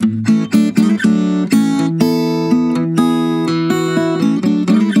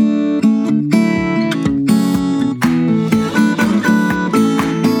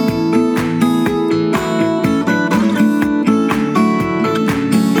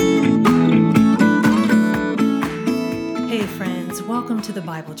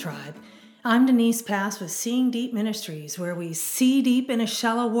Bible Tribe. I'm Denise Pass with Seeing Deep Ministries, where we see deep in a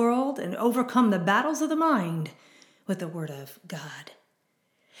shallow world and overcome the battles of the mind with the Word of God.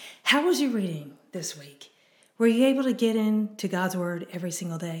 How was your reading this week? Were you able to get into God's Word every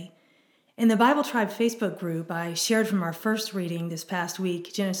single day? In the Bible Tribe Facebook group, I shared from our first reading this past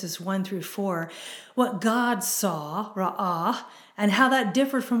week, Genesis 1 through 4, what God saw, Ra'ah, and how that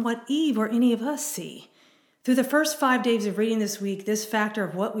differed from what Eve or any of us see. Through the first 5 days of reading this week, this factor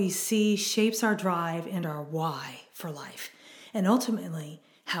of what we see shapes our drive and our why for life, and ultimately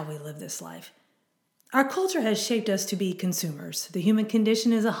how we live this life. Our culture has shaped us to be consumers. The human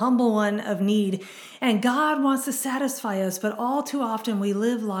condition is a humble one of need, and God wants to satisfy us, but all too often we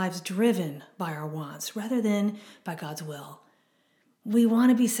live lives driven by our wants rather than by God's will. We want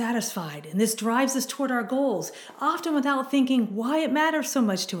to be satisfied, and this drives us toward our goals, often without thinking why it matters so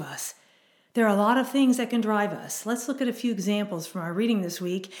much to us. There are a lot of things that can drive us. Let's look at a few examples from our reading this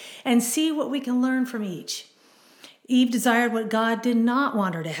week and see what we can learn from each. Eve desired what God did not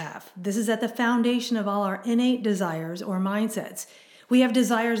want her to have. This is at the foundation of all our innate desires or mindsets. We have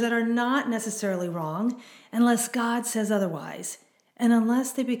desires that are not necessarily wrong unless God says otherwise, and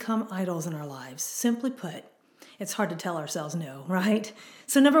unless they become idols in our lives. Simply put, it's hard to tell ourselves no, right?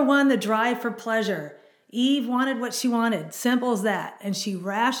 So number one, the drive for pleasure. Eve wanted what she wanted, simple as that, and she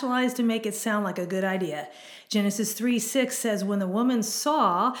rationalized to make it sound like a good idea. Genesis 3:6 says, when the woman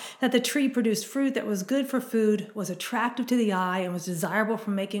saw that the tree produced fruit that was good for food, was attractive to the eye, and was desirable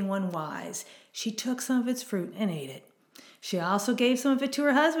for making one wise, she took some of its fruit and ate it. She also gave some of it to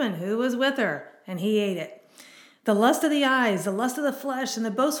her husband, who was with her, and he ate it. The lust of the eyes, the lust of the flesh, and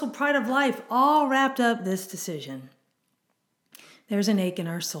the boastful pride of life all wrapped up this decision. There's an ache in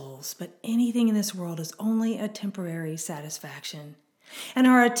our souls, but anything in this world is only a temporary satisfaction. And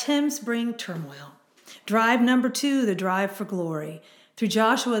our attempts bring turmoil. Drive number 2, the drive for glory. Through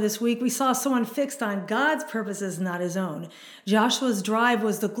Joshua this week, we saw someone fixed on God's purposes, not his own. Joshua's drive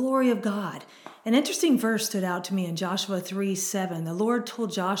was the glory of God. An interesting verse stood out to me in Joshua 3:7. The Lord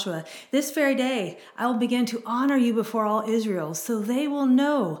told Joshua, this very day I will begin to honor you before all Israel, so they will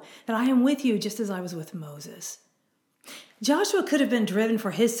know that I am with you just as I was with Moses. Joshua could have been driven for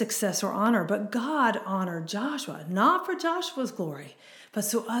his success or honor, but God honored Joshua, not for Joshua's glory, but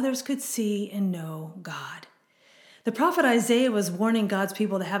so others could see and know God. The prophet Isaiah was warning God's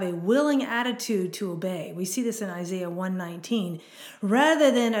people to have a willing attitude to obey. We see this in Isaiah 1:19,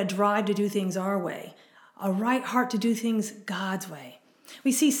 rather than a drive to do things our way, a right heart to do things God's way.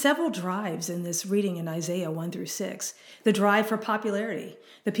 We see several drives in this reading in Isaiah 1 through 6. The drive for popularity.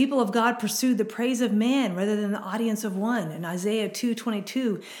 The people of God pursued the praise of man rather than the audience of one. In Isaiah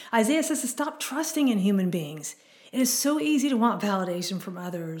 2:22, Isaiah says to stop trusting in human beings. It is so easy to want validation from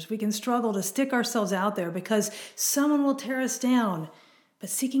others. We can struggle to stick ourselves out there because someone will tear us down. But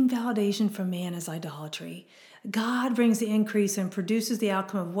seeking validation from man is idolatry. God brings the increase and produces the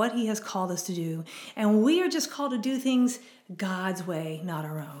outcome of what he has called us to do. And we are just called to do things God's way, not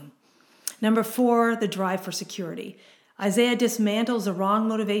our own. Number 4, the drive for security. Isaiah dismantles the wrong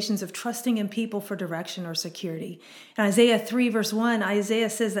motivations of trusting in people for direction or security. In Isaiah 3 verse 1, Isaiah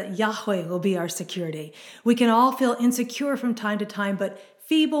says that Yahweh will be our security. We can all feel insecure from time to time, but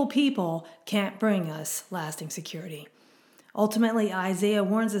feeble people can't bring us lasting security. Ultimately, Isaiah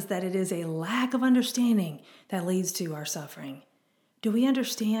warns us that it is a lack of understanding that leads to our suffering. Do we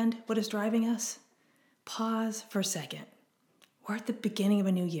understand what is driving us? Pause for a second. We're at the beginning of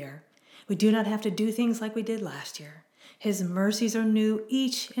a new year. We do not have to do things like we did last year. His mercies are new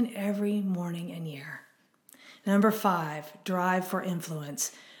each and every morning and year. Number 5, drive for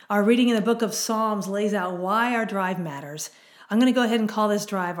influence. Our reading in the book of Psalms lays out why our drive matters. I'm going to go ahead and call this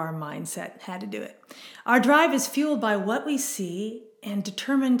drive our mindset. Had to do it. Our drive is fueled by what we see and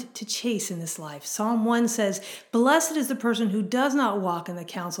determined to chase in this life. Psalm 1 says, blessed is the person who does not walk in the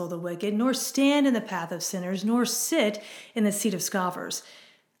counsel of the wicked, nor stand in the path of sinners, nor sit in the seat of scoffers.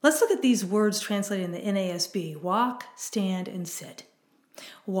 Let's look at these words translated in the NASB. Walk, stand, and sit.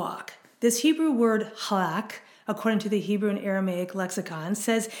 Walk. This Hebrew word halak, according to the Hebrew and Aramaic lexicon,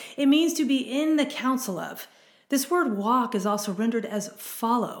 says it means to be in the counsel of. This word walk is also rendered as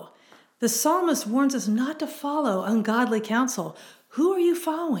follow. The psalmist warns us not to follow ungodly counsel. Who are you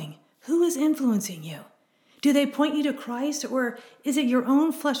following? Who is influencing you? Do they point you to Christ, or is it your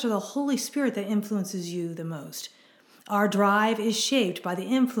own flesh or the Holy Spirit that influences you the most? Our drive is shaped by the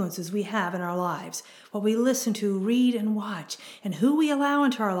influences we have in our lives. What we listen to, read, and watch, and who we allow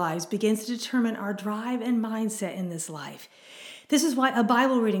into our lives begins to determine our drive and mindset in this life. This is why a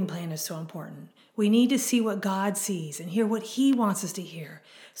Bible reading plan is so important. We need to see what God sees and hear what he wants us to hear.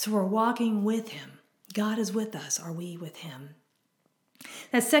 So we're walking with him. God is with us. Are we with him?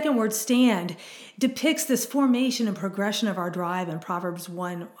 That second word, stand, depicts this formation and progression of our drive in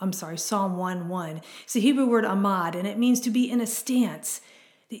Psalm 1:1. It's the Hebrew word amad, and it means to be in a stance.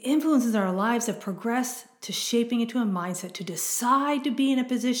 The influences in our lives have progressed to shaping into a mindset to decide to be in a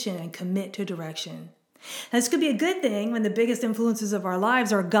position and commit to direction. Now, this could be a good thing when the biggest influences of our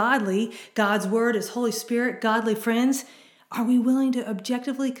lives are godly. God's word is Holy Spirit, godly friends. Are we willing to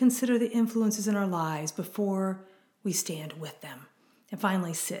objectively consider the influences in our lives before we stand with them? And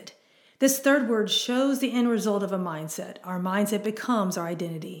finally, sit. This third word shows the end result of a mindset. Our mindset becomes our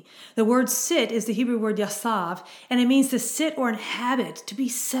identity. The word sit is the Hebrew word yasav, and it means to sit or inhabit, to be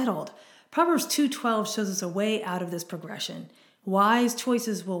settled. Proverbs 2:12 shows us a way out of this progression. Wise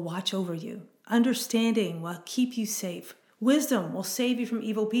choices will watch over you. Understanding will keep you safe. Wisdom will save you from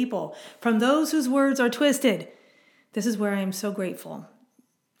evil people, from those whose words are twisted. This is where I am so grateful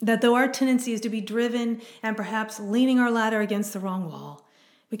that though our tendency is to be driven and perhaps leaning our ladder against the wrong wall,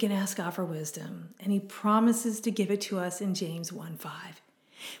 we can ask God for wisdom, and He promises to give it to us in James 1:5.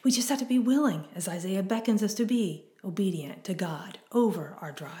 We just have to be willing, as Isaiah beckons us to be, obedient to God over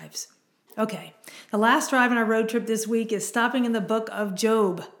our drives. Okay, the last drive on our road trip this week is stopping in the book of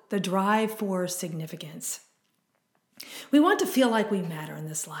Job, the drive for significance. We want to feel like we matter in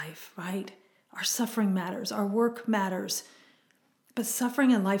this life, right? Our suffering matters, our work matters. But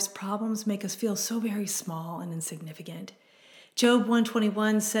suffering and life's problems make us feel so very small and insignificant. Job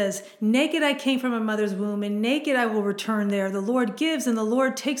 1:21 says, "Naked I came from my mother's womb, and naked I will return there. The Lord gives and the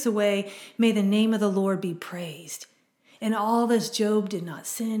Lord takes away. May the name of the Lord be praised." In all this, Job did not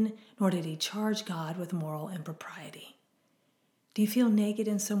sin, nor did he charge God with moral impropriety. Do you feel naked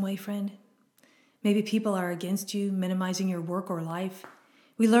in some way, friend? Maybe people are against you, minimizing your work or life.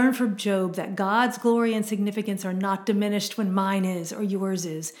 We learn from Job that God's glory and significance are not diminished when mine is or yours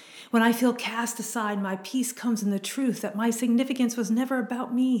is. When I feel cast aside, my peace comes in the truth that my significance was never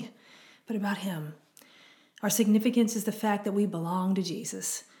about me, but about Him. Our significance is the fact that we belong to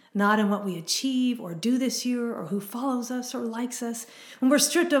Jesus, not in what we achieve or do this year or who follows us or likes us. When we're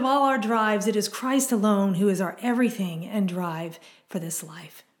stripped of all our drives, it is Christ alone who is our everything and drive for this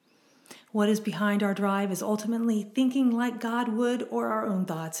life. What is behind our drive is ultimately thinking like God would or our own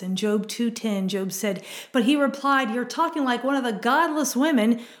thoughts. In Job 2:10, Job said, "But he replied, 'You're talking like one of the godless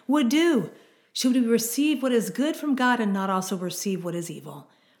women would do. Should we receive what is good from God and not also receive what is evil?'"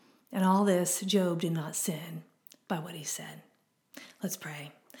 And all this, Job did not sin by what he said. Let's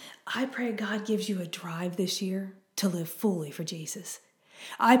pray. I pray God gives you a drive this year to live fully for Jesus.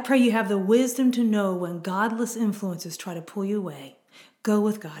 I pray you have the wisdom to know when godless influences try to pull you away. Go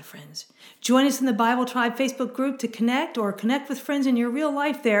with God, friends. Join us in the Bible Tribe Facebook group to connect or connect with friends in your real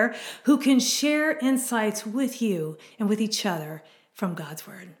life there who can share insights with you and with each other from God's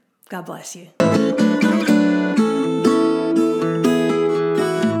Word. God bless you.